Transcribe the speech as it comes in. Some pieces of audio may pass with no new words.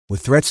With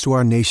threats to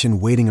our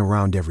nation waiting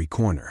around every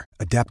corner,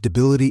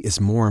 adaptability is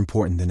more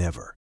important than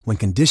ever. When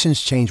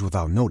conditions change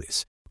without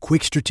notice,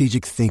 quick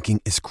strategic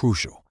thinking is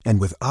crucial.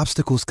 And with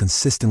obstacles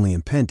consistently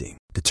impending,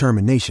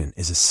 determination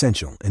is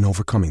essential in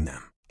overcoming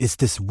them. It's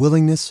this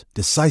willingness,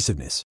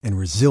 decisiveness, and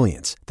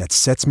resilience that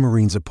sets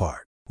Marines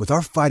apart. With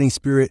our fighting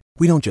spirit,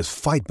 we don't just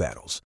fight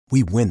battles,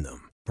 we win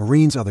them.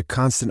 Marines are the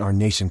constant our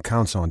nation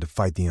counts on to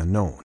fight the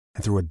unknown.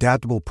 And through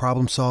adaptable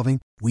problem solving,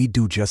 we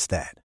do just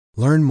that.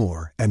 Learn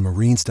more at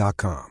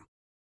marines.com.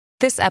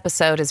 This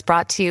episode is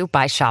brought to you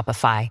by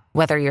Shopify.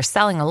 Whether you're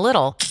selling a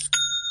little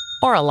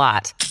or a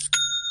lot,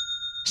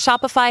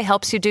 Shopify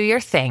helps you do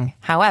your thing,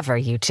 however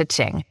you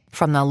cha-ching.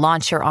 From the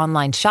launch your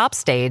online shop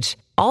stage,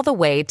 all the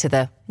way to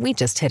the we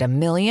just hit 1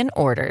 million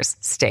orders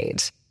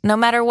stage. No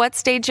matter what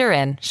stage you're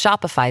in,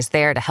 Shopify's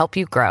there to help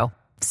you grow.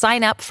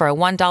 Sign up for a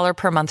 $1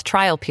 per month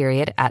trial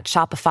period at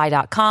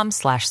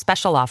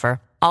shopify.com/special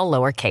offer, all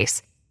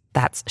lowercase.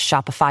 That's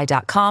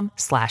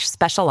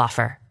shopify.com/special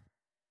offer.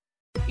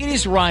 It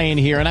is Ryan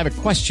here, and I have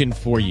a question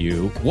for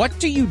you. What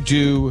do you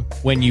do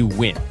when you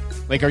win?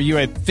 Like, are you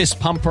a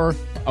fist pumper,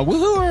 a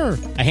woo-hooer,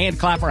 a hand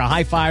clapper, a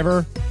high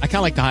fiver? I kind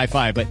of like the high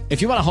five, but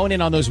if you want to hone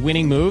in on those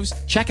winning moves,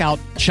 check out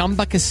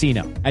Chumba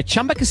Casino. At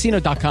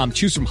ChumbaCasino.com,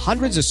 choose from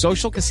hundreds of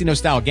social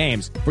casino-style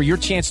games for your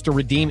chance to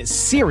redeem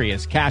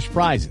serious cash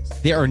prizes.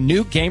 There are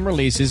new game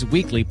releases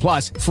weekly,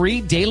 plus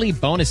free daily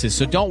bonuses,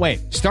 so don't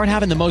wait. Start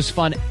having the most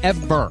fun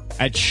ever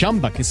at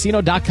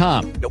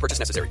ChumbaCasino.com. No purchase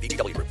necessary.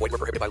 VGW. Void where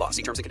prohibited by law.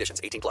 See terms and conditions.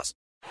 18+.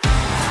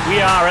 We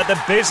are at the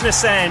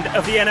business end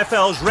of the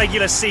NFL's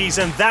regular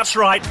season. That's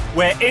right,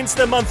 we're into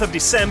the month of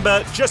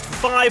December. Just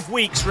 5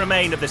 weeks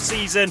remain of the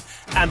season,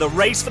 and the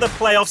race for the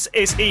playoffs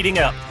is heating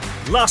up.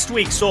 Last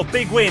week saw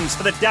big wins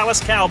for the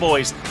Dallas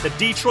Cowboys, the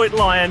Detroit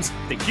Lions,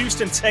 the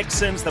Houston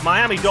Texans, the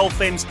Miami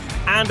Dolphins,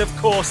 and of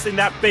course in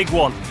that big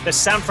one, the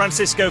San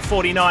Francisco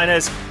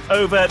 49ers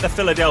over the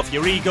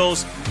Philadelphia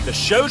Eagles. The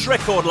show's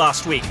record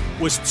last week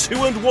was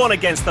 2-1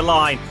 against the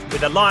line,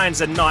 with the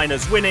Lions and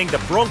Niners winning, the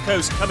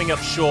Broncos coming up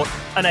short,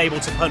 unable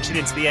to punch it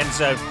into the end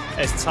zone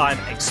as time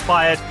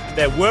expired.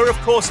 There were, of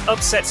course,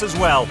 upsets as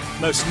well,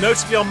 most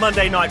notably on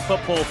Monday Night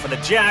Football for the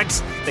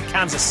Jags. The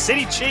Kansas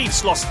City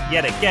Chiefs lost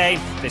yet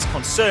again. There's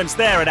concerns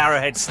there at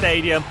Arrowhead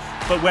Stadium.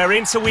 But we're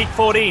into Week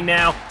 14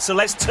 now, so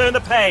let's turn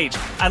the page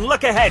and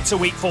look ahead to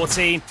Week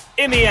 14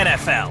 in the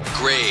NFL.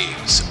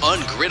 Graves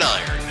on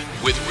Gridiron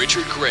with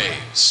Richard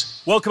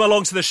Graves. Welcome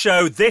along to the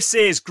show. This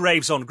is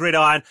Graves on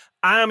Gridiron.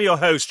 I am your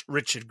host,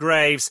 Richard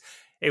Graves.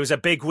 It was a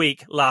big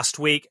week last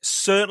week.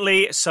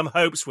 Certainly some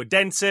hopes were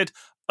dented.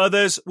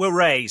 Others were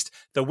raised.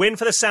 The win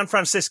for the San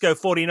Francisco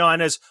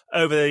 49ers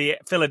over the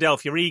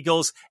Philadelphia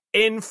Eagles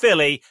in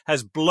Philly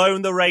has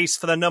blown the race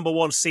for the number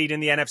one seed in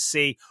the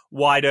NFC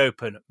wide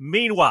open.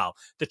 Meanwhile,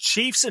 the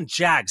Chiefs and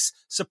Jags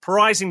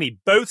surprisingly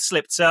both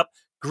slipped up.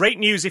 Great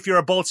news if you're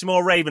a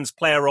Baltimore Ravens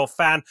player or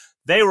fan.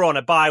 They were on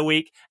a bye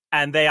week,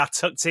 and they are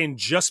tucked in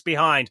just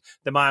behind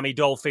the Miami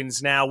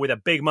Dolphins now, with a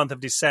big month of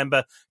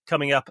December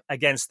coming up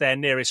against their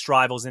nearest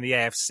rivals in the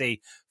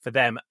AFC for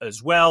them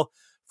as well.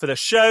 For the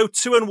show,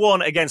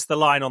 2-1 against the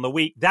line on the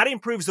week. That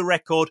improves the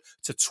record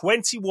to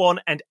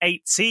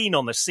 21-18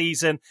 on the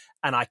season.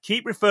 And I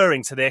keep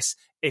referring to this.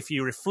 If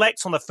you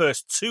reflect on the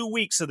first 2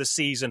 weeks of the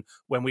season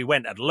when we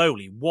went at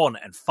lowly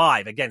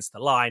 1-5 against the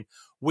line,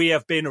 we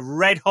have been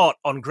red hot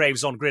on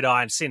Graves on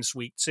Gridiron since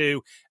week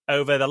 2.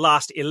 Over the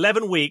last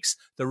 11 weeks,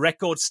 the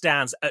record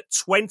stands at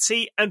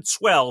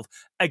 20-12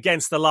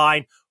 against the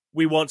line.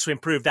 We want to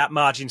improve that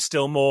margin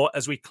still more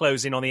as we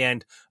close in on the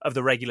end of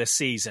the regular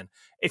season.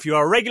 If you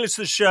are a regular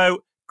to the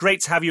show,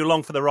 great to have you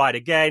along for the ride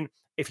again.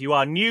 If you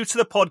are new to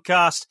the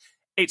podcast,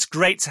 it's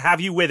great to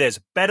have you with us.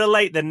 Better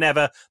late than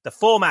never. The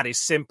format is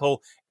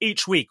simple.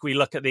 Each week we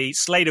look at the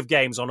slate of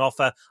games on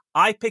offer.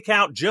 I pick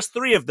out just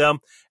 3 of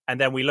them, and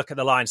then we look at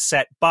the lines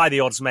set by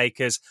the odds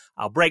makers.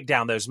 I'll break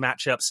down those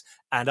matchups,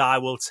 and I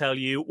will tell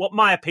you what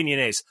my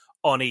opinion is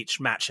on each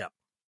matchup.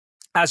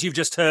 As you've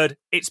just heard,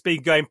 it's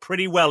been going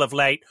pretty well of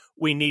late.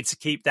 We need to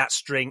keep that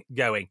string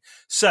going.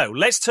 So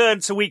let's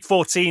turn to Week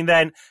 14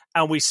 then,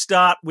 and we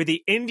start with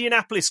the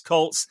Indianapolis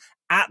Colts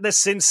at the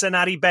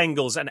Cincinnati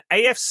Bengals, an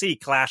AFC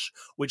clash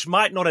which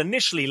might not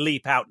initially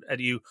leap out at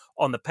you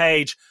on the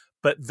page,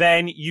 but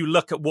then you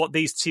look at what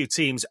these two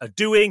teams are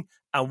doing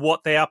and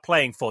what they are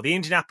playing for. The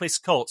Indianapolis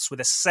Colts with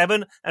a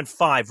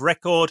 7-5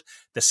 record.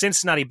 The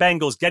Cincinnati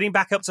Bengals getting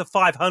back up to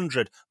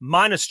 500,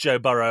 minus Joe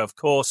Burrow, of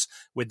course,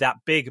 with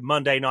that big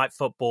Monday Night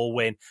Football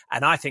win.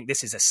 And I think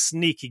this is a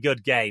sneaky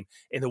good game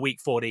in the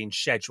Week 14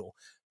 schedule.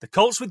 The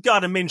Colts with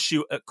Gardner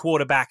Minshew at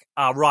quarterback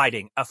are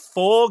riding a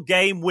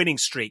 4-game winning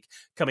streak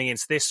coming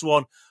into this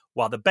one,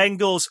 while the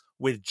Bengals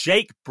with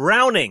Jake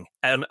Browning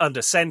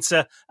under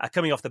center are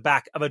coming off the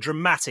back of a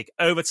dramatic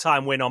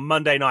overtime win on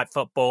Monday Night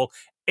Football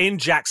in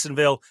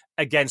Jacksonville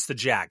against the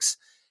Jags.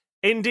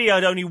 Indy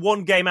had only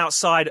 1 game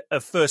outside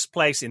of first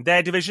place in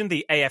their division,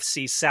 the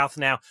AFC South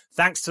now,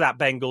 thanks to that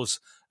Bengals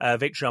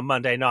victory on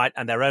Monday night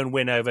and their own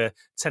win over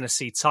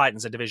Tennessee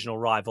Titans, a divisional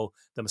rival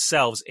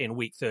themselves in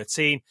Week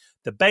 13.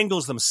 The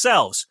Bengals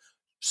themselves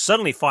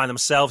suddenly find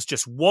themselves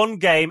just one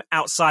game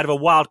outside of a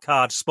wild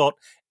card spot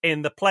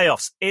in the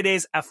playoffs. It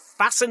is a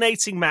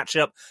fascinating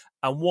matchup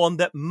and one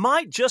that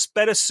might just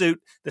better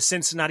suit the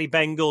Cincinnati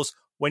Bengals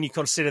when you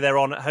consider they're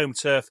on home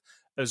turf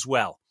as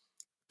well.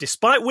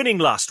 Despite winning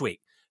last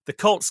week, the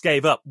Colts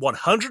gave up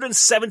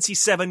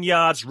 177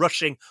 yards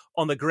rushing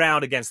on the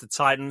ground against the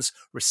Titans.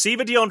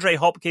 Receiver DeAndre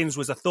Hopkins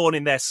was a thorn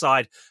in their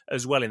side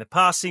as well in the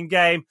passing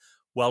game.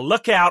 Well,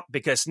 look out,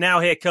 because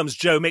now here comes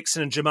Joe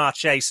Mixon and Jamar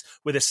Chase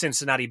with the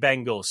Cincinnati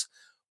Bengals.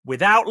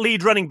 Without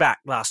lead running back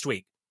last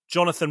week,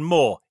 Jonathan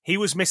Moore, he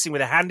was missing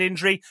with a hand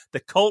injury. The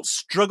Colts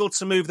struggled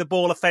to move the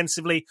ball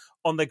offensively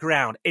on the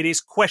ground. It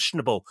is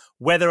questionable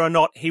whether or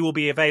not he will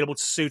be available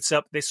to suit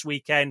up this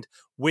weekend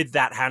with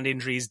that hand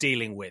injury he's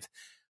dealing with.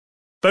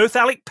 Both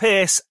Alec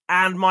Pierce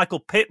and Michael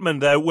Pittman,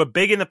 though, were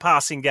big in the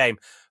passing game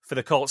for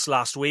the Colts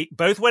last week.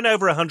 Both went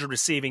over 100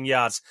 receiving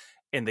yards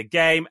in the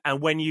game.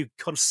 And when you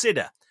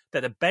consider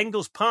that the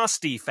Bengals' pass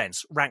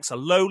defense ranks a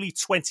lowly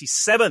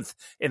 27th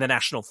in the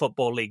National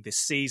Football League this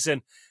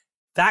season,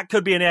 that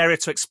could be an area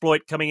to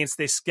exploit coming into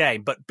this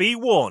game. But be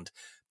warned,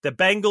 the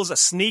Bengals are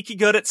sneaky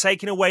good at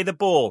taking away the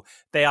ball.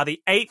 They are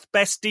the 8th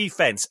best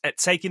defense at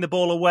taking the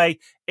ball away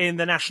in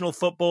the National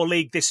Football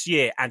League this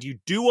year. And you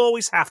do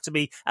always have to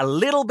be a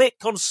little bit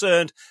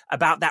concerned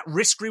about that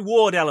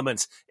risk-reward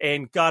element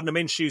in Gardner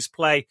Minshew's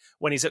play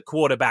when he's at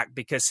quarterback,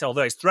 because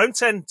although he's thrown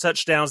 10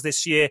 touchdowns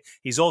this year,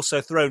 he's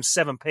also thrown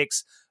 7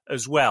 picks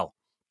as well.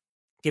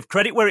 Give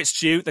credit where it's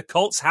due. The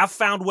Colts have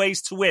found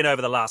ways to win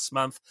over the last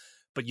month,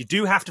 but you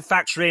do have to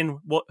factor in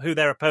who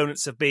their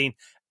opponents have been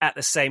at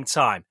the same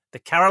time. The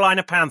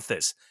Carolina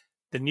Panthers,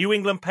 the New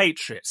England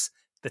Patriots,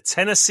 the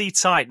Tennessee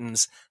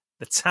Titans,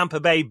 the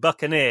Tampa Bay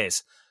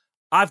Buccaneers.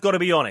 I've got to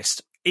be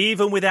honest,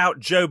 even without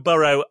Joe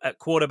Burrow at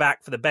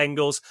quarterback for the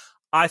Bengals,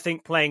 I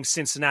think playing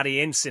Cincinnati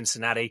in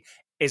Cincinnati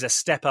is a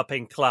step up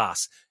in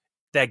class.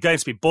 They're going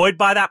to be buoyed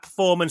by that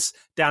performance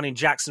down in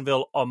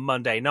Jacksonville on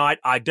Monday night.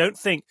 I don't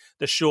think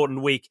the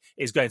shortened week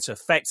is going to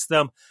affect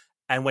them.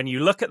 And when you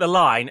look at the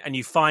line and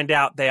you find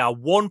out they are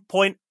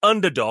 1-point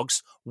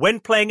underdogs when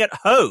playing at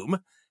home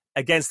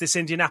against this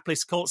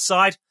Indianapolis Colts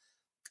side,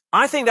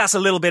 I think that's a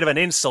little bit of an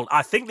insult.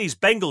 I think these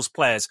Bengals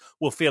players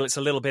will feel it's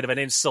a little bit of an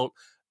insult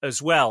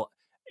as well.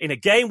 In a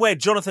game where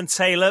Jonathan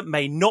Taylor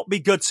may not be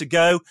good to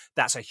go,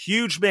 that's a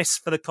huge miss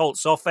for the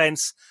Colts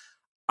offense.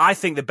 I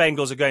think the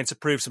Bengals are going to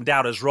prove some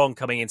doubters wrong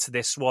coming into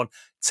this one.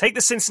 Take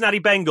the Cincinnati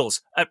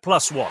Bengals at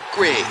 +1.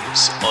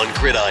 Graves on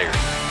Gridiron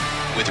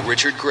with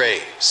Richard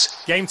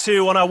Graves. Game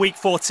 2 on our Week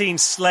 14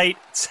 slate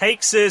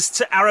takes us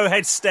to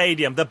Arrowhead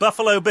Stadium. The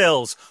Buffalo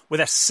Bills,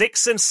 with a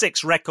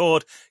 6-6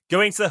 record,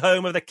 going to the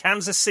home of the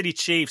Kansas City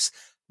Chiefs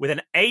with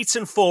an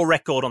 8-4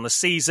 record on the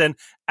season,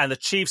 and the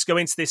Chiefs go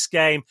into this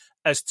game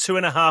as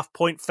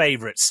 2.5-point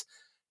favourites.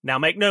 Now,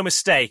 make no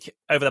mistake,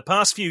 over the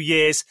past few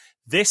years,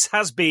 this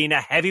has been a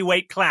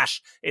heavyweight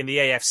clash in the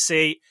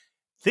AFC.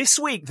 This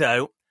week,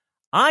 though,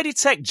 I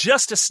detect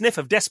just a sniff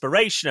of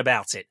desperation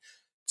about it.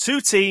 Two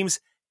teams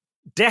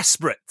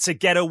desperate to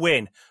get a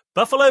win.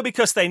 Buffalo,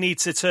 because they need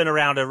to turn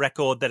around a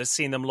record that has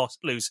seen them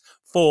lose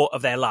 4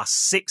 of their last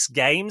 6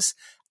 games,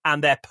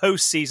 and their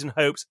postseason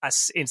hopes are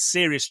in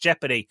serious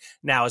jeopardy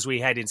now as we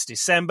head into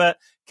December.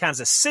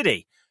 Kansas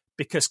City,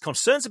 because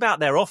concerns about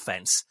their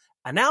offense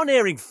are now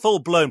nearing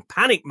full-blown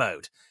panic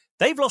mode.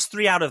 They've lost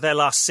 3 out of their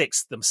last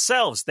 6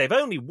 themselves. They've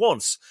only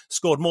once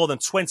scored more than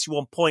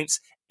 21 points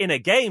in a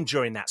game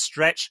during that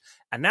stretch.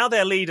 And now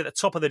their lead at the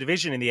top of the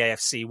division in the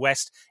AFC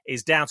West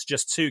is down to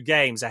just 2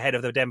 games ahead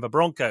of the Denver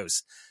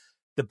Broncos.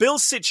 The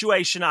Bills'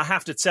 situation, I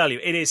have to tell you,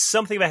 it is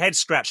something of a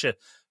head-scratcher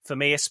for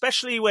me,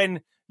 especially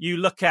when you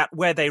look at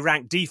where they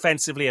rank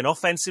defensively and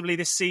offensively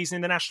this season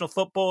in the National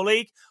Football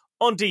League.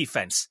 On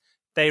defense,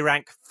 they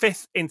rank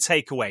 5th in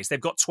takeaways.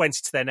 They've got 20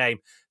 to their name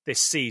this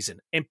season.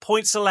 In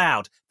points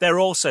allowed, they're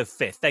also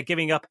 5th. They're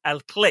giving up a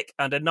click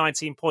under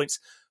 19 points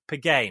per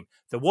game.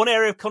 The one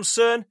area of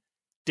concern,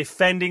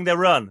 defending the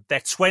run. They're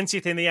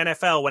 20th in the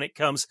NFL when it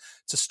comes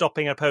to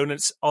stopping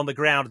opponents on the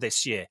ground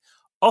this year.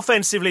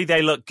 Offensively,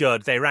 they look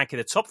good. They rank in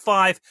the top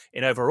 5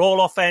 in overall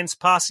offense,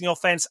 passing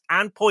offense,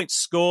 and points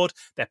scored.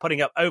 They're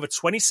putting up over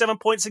 27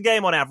 points a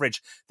game on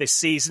average this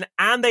season,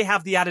 and they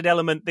have the added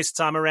element this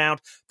time around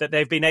that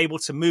they've been able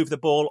to move the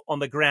ball on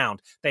the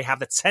ground. They have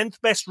the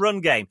 10th best run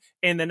game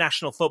in the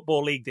National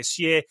Football League this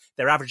year.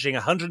 They're averaging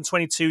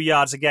 122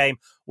 yards a game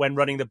when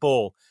running the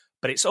ball.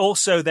 But it's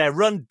also their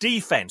run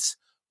defense,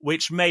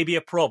 which may be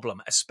a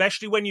problem,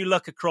 especially when you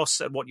look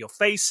across at what you're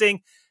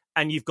facing.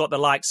 And you've got the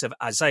likes of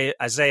Isaiah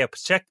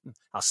Pacheco,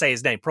 I'll say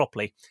his name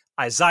properly,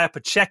 Isaiah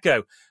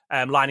Pacheco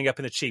lining up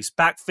in the Chiefs'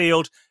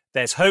 backfield.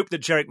 There's hope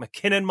that Jerick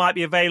McKinnon might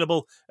be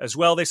available as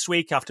well this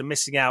week after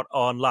missing out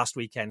on last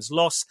weekend's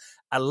loss.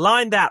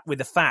 Align that with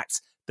the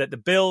fact that the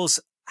Bills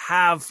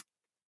have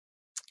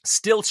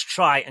still to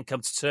try and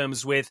come to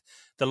terms with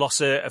the loss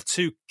of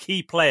 2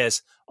 key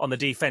players on the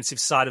defensive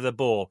side of the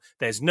ball.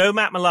 There's no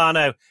Matt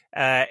Milano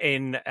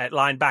in at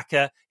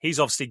linebacker. He's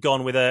obviously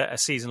gone with a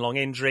season-long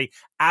injury,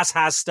 as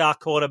has star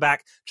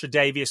quarterback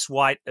Tre'Davious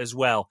White as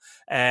well.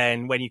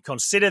 And when you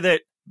consider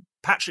that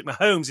Patrick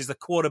Mahomes is the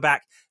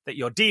quarterback that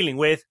you're dealing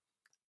with,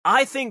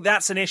 I think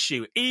that's an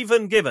issue,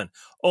 even given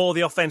all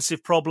the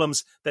offensive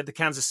problems that the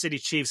Kansas City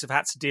Chiefs have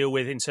had to deal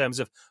with in terms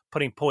of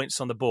putting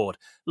points on the board.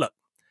 Look,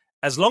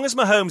 as long as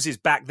Mahomes is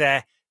back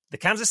there, the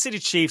Kansas City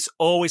Chiefs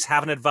always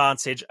have an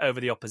advantage over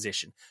the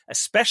opposition,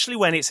 especially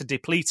when it's a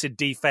depleted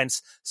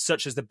defense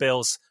such as the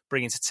Bills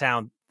bring into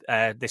town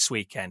this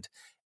weekend.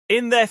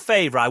 In their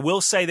favor, I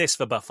will say this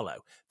for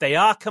Buffalo. They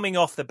are coming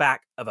off the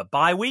back of a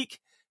bye week.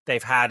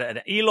 They've had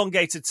an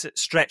elongated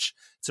stretch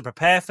to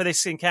prepare for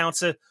this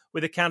encounter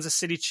with the Kansas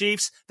City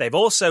Chiefs. They've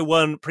also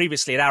won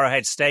previously at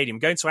Arrowhead Stadium.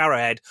 Going to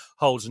Arrowhead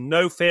holds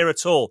no fear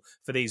at all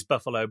for these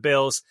Buffalo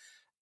Bills.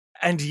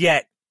 And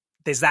yet,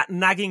 there's that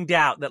nagging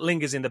doubt that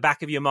lingers in the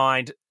back of your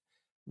mind.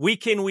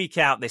 Week in, week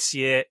out this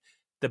year,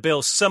 the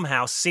Bills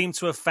somehow seem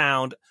to have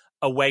found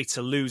a way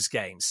to lose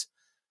games.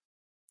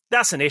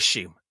 That's an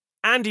issue.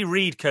 Andy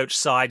Reid coach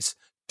sides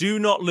do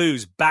not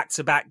lose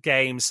back-to-back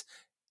games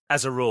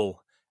as a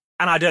rule.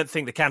 And I don't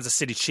think the Kansas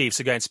City Chiefs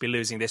are going to be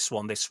losing this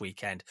one this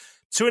weekend.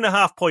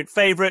 2.5-point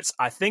favorites.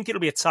 I think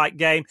it'll be a tight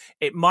game.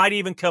 It might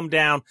even come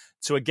down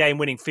to a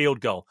game-winning field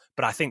goal.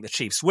 But I think the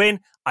Chiefs win.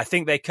 I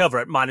think they cover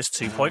at minus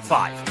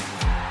 2.5.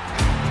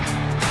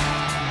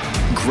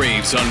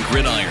 Graves on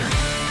Gridiron.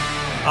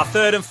 Our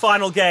third and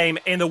final game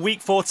in the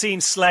Week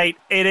 14 slate.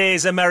 It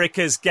is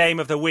America's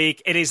game of the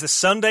week. It is the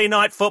Sunday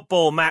Night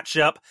Football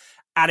matchup,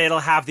 and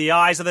it'll have the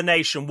eyes of the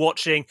nation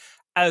watching,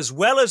 as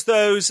well as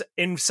those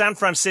in San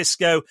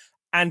Francisco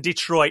and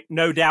Detroit,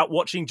 no doubt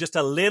watching just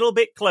a little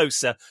bit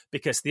closer,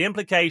 because the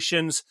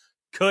implications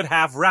could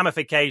have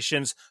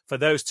ramifications for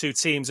those two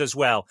teams as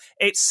well.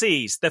 It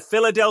sees the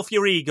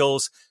Philadelphia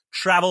Eagles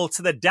travel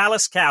to the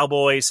Dallas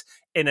Cowboys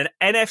in an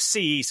NFC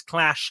East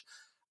clash.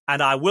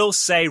 And I will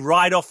say,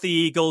 ride off the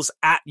Eagles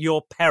at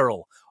your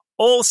peril.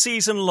 All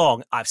season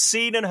long, I've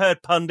seen and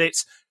heard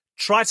pundits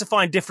try to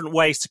find different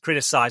ways to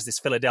criticize this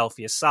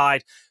Philadelphia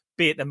side,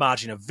 be it the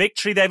margin of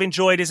victory they've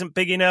enjoyed isn't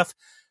big enough,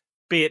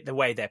 be it the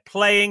way they're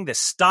playing, the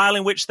style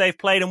in which they've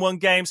played and won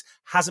games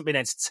hasn't been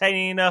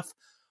entertaining enough.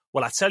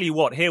 Well, I tell you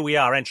what, here we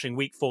are entering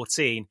Week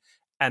 14,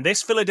 and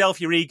this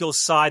Philadelphia Eagles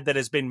side that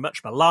has been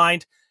much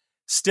maligned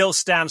still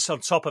stands on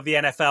top of the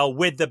NFL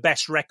with the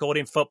best record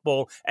in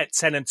football at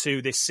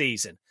 10-2 this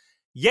season.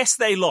 Yes,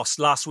 they lost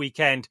last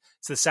weekend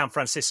to the San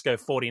Francisco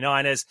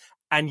 49ers,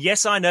 and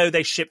yes, I know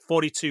they shipped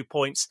 42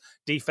 points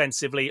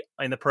defensively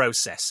in the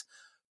process.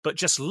 But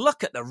just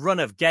look at the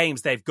run of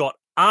games they've got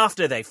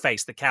after they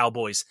faced the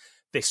Cowboys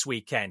this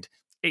weekend.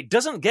 It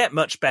doesn't get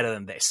much better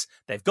than this.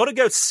 They've got to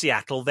go to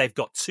Seattle. They've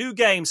got 2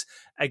 games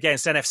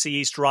against NFC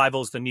East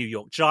rivals, the New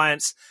York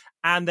Giants,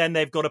 and then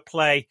they've got to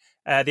play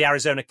the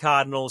Arizona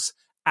Cardinals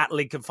at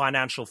Lincoln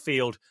Financial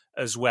Field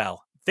as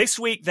well. This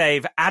week,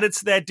 they've added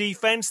to their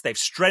defense. They've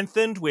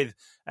strengthened with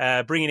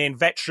bringing in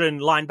veteran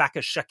linebacker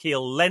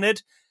Shaquille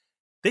Leonard.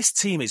 This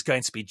team is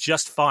going to be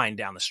just fine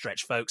down the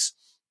stretch, folks.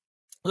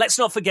 Let's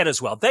not forget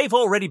as well, they've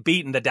already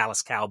beaten the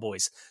Dallas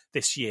Cowboys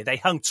this year. They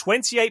hung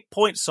 28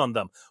 points on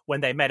them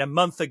when they met a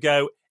month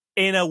ago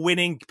in a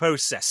winning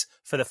process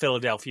for the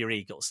Philadelphia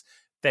Eagles.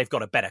 They've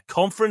got a better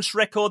conference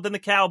record than the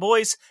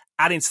Cowboys.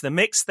 Add into the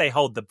mix, they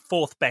hold the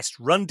 4th best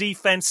run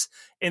defense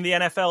in the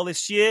NFL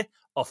this year.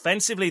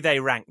 Offensively, they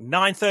rank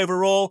 9th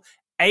overall,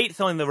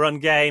 8th in the run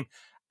game,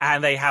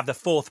 and they have the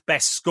 4th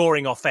best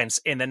scoring offense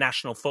in the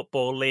National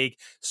Football League,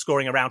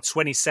 scoring around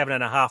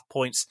 27.5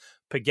 points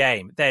per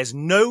game. There's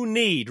no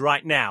need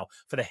right now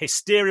for the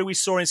hysteria we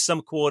saw in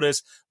some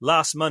quarters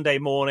last Monday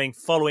morning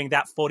following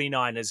that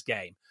 49ers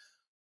game.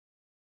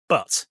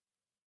 But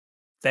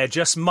there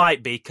just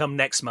might be come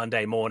next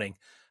Monday morning.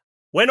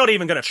 We're not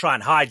even going to try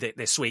and hide it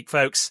this week,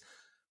 folks.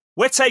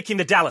 We're taking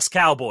the Dallas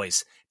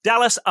Cowboys.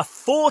 Dallas are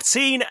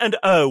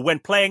 14-0 when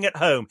playing at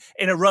home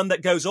in a run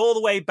that goes all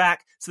the way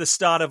back to the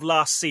start of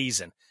last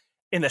season.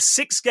 In the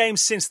 6 games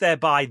since their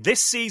bye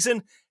this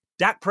season,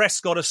 Dak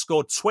Prescott has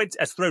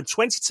thrown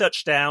 20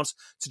 touchdowns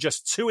to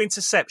just 2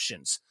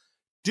 interceptions.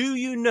 Do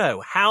you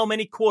know how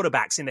many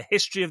quarterbacks in the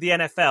history of the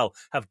NFL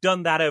have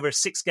done that over a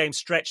 6-game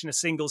stretch in a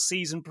single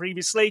season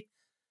previously?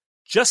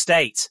 Just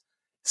 8.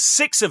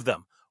 6 of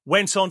them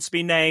went on to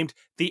be named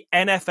the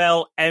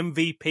NFL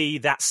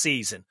MVP that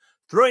season.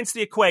 Throw into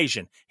the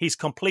equation, he's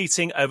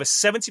completing over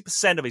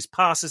 70% of his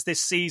passes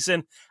this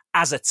season.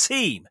 As a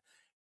team,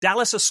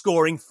 Dallas are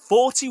scoring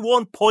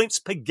 41 points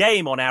per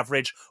game on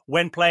average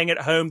when playing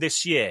at home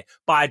this year.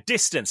 By a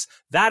distance,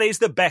 that is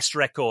the best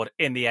record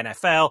in the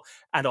NFL.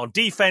 And on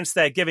defense,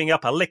 they're giving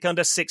up a lick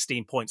under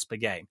 16 points per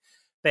game.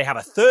 They have a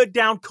 3rd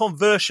down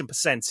conversion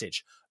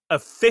percentage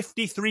of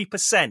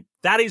 53%.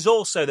 That is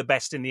also the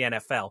best in the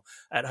NFL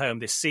at home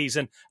this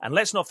season. And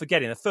let's not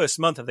forget, in the first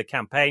month of the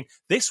campaign,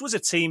 this was a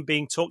team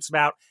being talked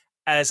about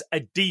as a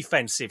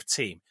defensive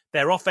team.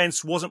 Their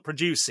offense wasn't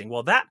producing.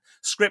 Well, that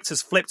script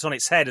has flipped on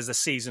its head as the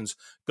season's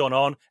gone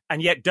on,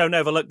 and yet don't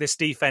overlook this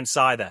defense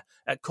either.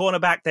 At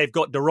cornerback, they've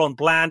got Deron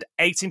Bland,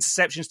 8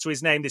 interceptions to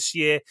his name this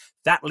year.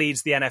 That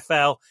leads the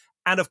NFL.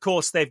 And of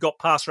course, they've got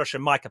pass rusher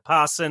Micah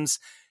Parsons,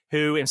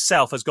 who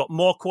himself has got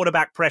more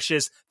quarterback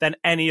pressures than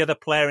any other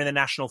player in the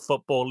National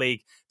Football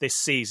League this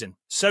season.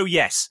 So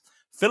yes,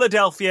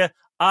 Philadelphia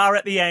are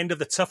at the end of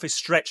the toughest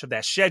stretch of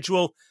their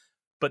schedule,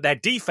 but their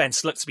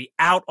defense looked to be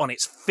out on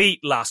its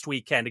feet last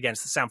weekend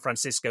against the San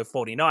Francisco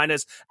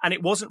 49ers, and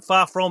it wasn't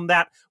far from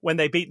that when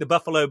they beat the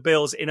Buffalo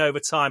Bills in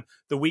overtime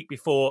the week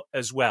before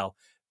as well.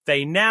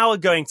 They now are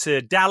going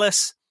to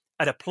Dallas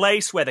at a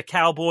place where the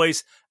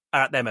Cowboys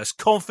are at their most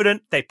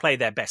confident. They play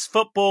their best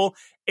football.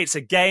 It's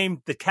a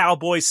game the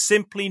Cowboys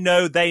simply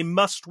know they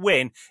must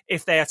win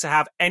if they are to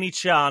have any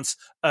chance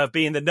of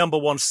being the number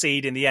one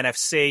seed in the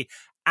NFC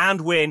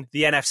and win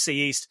the NFC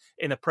East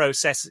in the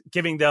process,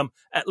 giving them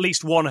at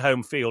least one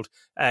home field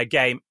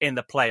game in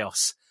the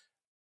playoffs.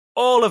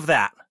 All of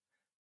that.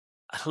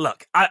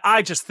 Look,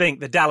 I just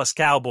think the Dallas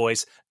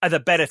Cowboys are the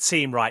better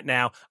team right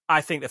now. I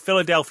think the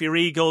Philadelphia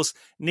Eagles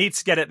need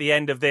to get at the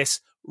end of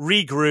this,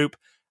 regroup.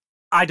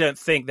 I don't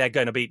think they're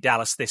going to beat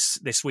Dallas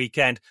this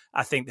weekend.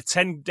 I think the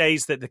 10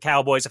 days that the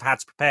Cowboys have had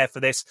to prepare for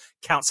this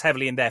counts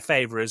heavily in their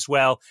favor as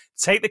well.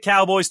 Take the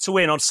Cowboys to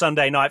win on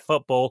Sunday Night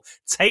Football.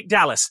 Take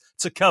Dallas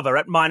to cover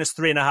at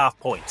 -3.5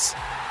 points.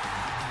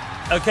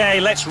 Okay,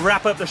 let's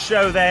wrap up the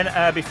show then.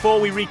 Before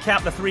we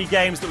recap the 3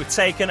 games that we've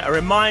taken, a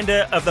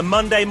reminder of the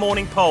Monday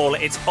morning poll.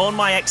 It's on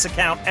my X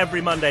account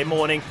every Monday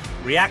morning,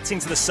 reacting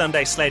to the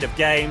Sunday slate of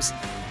games.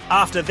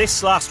 After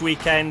this last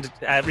weekend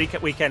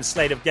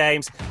slate of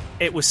games,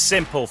 it was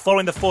simple.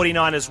 Following the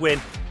 49ers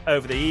win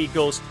over the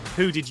Eagles,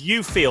 who did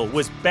you feel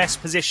was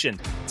best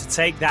positioned to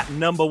take that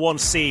number one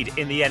seed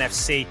in the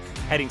NFC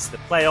heading to the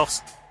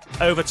playoffs?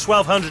 Over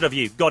 1,200 of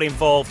you got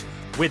involved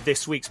with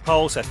this week's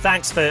poll, so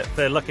thanks for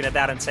looking at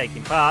that and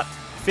taking part.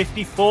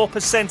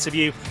 54% of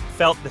you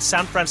felt the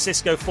San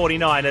Francisco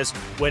 49ers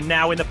were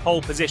now in the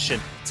pole position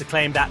to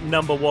claim that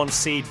number one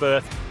seed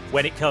berth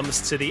when it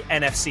comes to the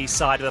NFC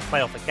side of the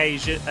playoff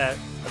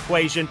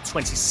equation.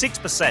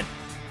 26%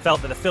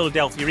 felt that the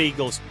Philadelphia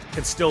Eagles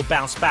can still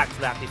bounce back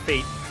from that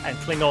defeat and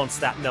cling on to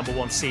that number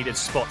one seeded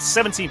spot.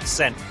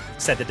 17%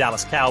 said the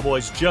Dallas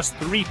Cowboys. Just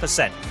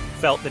 3%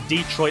 felt the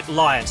Detroit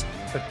Lions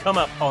could come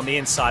up on the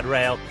inside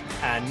rail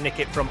and nick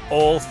it from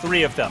all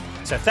 3 of them.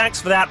 So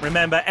thanks for that.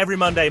 Remember, every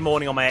Monday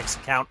morning on my X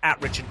account,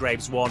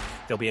 @RichardGraves1,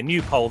 there'll be a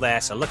new poll there,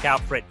 so look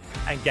out for it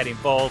and get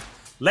involved.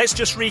 Let's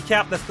just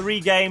recap the 3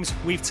 games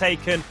we've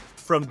taken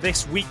from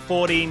this Week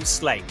 14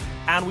 slate.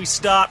 And we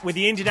start with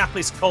the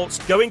Indianapolis Colts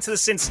going to the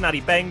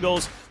Cincinnati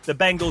Bengals. The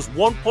Bengals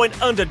 1-point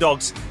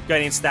underdogs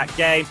going into that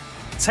game.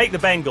 Take the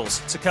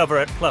Bengals to cover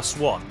at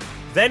 +1.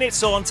 Then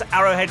it's on to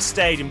Arrowhead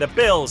Stadium. The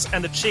Bills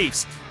and the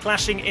Chiefs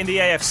clashing in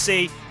the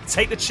AFC.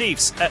 Take the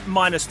Chiefs at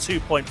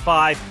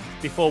 -2.5.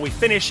 Before we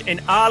finish in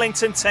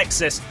Arlington,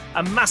 Texas,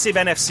 a massive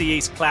NFC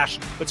East clash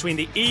between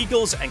the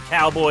Eagles and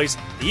Cowboys.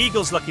 The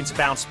Eagles looking to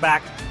bounce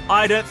back.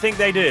 I don't think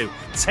they do.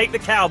 Take the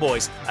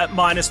Cowboys at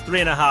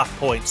 -3.5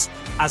 points.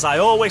 As I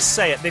always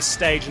say at this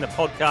stage in the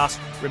podcast,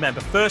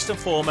 remember, first and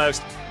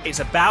foremost, it's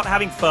about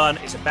having fun.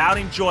 It's about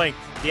enjoying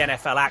the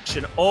NFL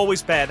action.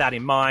 Always bear that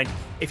in mind.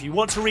 If you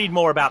want to read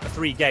more about the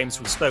 3 games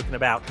we've spoken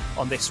about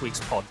on this week's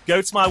pod, go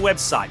to my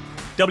website,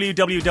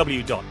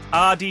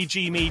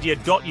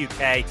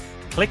 www.rdgmedia.uk.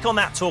 Click on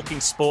that Talking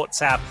Sport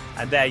tab,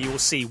 and there you will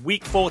see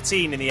Week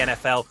 14 in the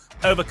NFL,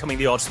 overcoming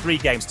the odds, 3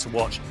 games to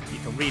watch. You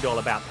can read all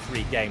about the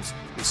 3 games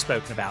we've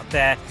spoken about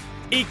there.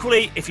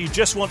 Equally, if you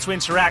just want to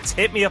interact,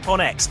 hit me up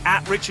on X,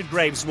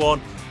 @RichardGraves1.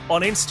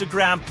 On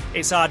Instagram,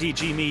 it's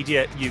RDG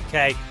Media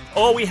UK.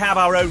 Or we have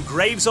our own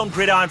Graves on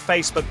Gridiron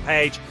Facebook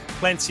page.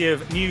 Plenty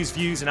of news,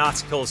 views, and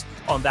articles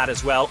on that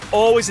as well.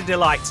 Always a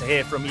delight to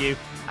hear from you.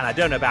 And I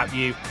don't know about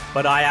you,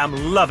 but I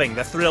am loving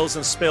the thrills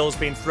and spills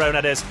being thrown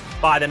at us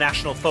by the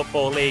National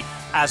Football League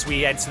as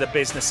we enter the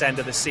business end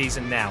of the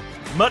season now.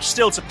 Much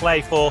still to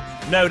play for,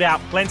 no doubt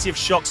plenty of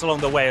shocks along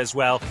the way as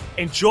well.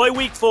 Enjoy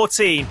Week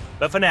 14,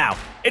 but for now,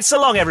 it's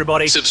so long,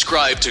 everybody.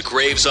 Subscribe to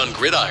Graves on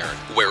Gridiron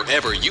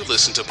wherever you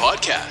listen to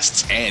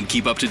podcasts. And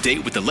keep up to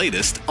date with the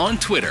latest on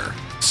Twitter.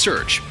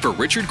 Search for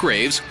Richard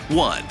Graves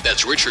 1.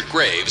 That's Richard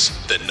Graves,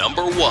 the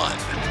number 1.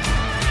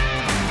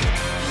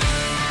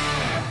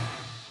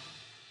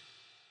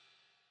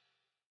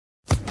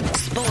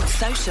 Sports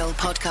Social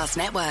Podcast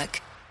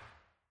Network.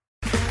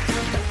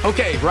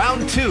 Okay,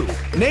 round 2.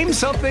 Name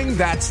something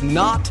that's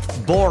not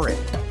boring.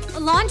 A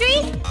laundry?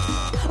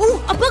 Ooh,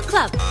 a book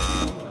club.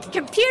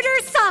 Computer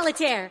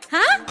solitaire,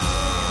 huh?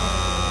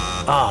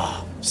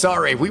 Ah,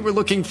 sorry, we were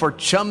looking for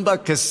Chumba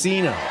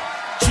Casino.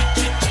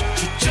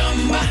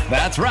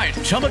 That's right,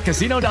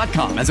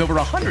 ChumbaCasino.com has over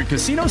 100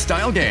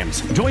 casino-style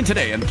games. Join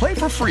today and play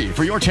for free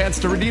for your chance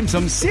to redeem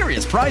some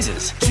serious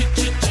prizes.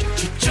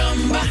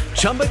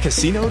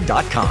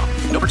 ChumbaCasino.com.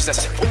 No purchase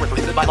necessary. Void where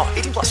prohibited by law.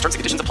 18+. Terms and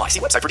conditions apply.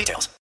 See website for details.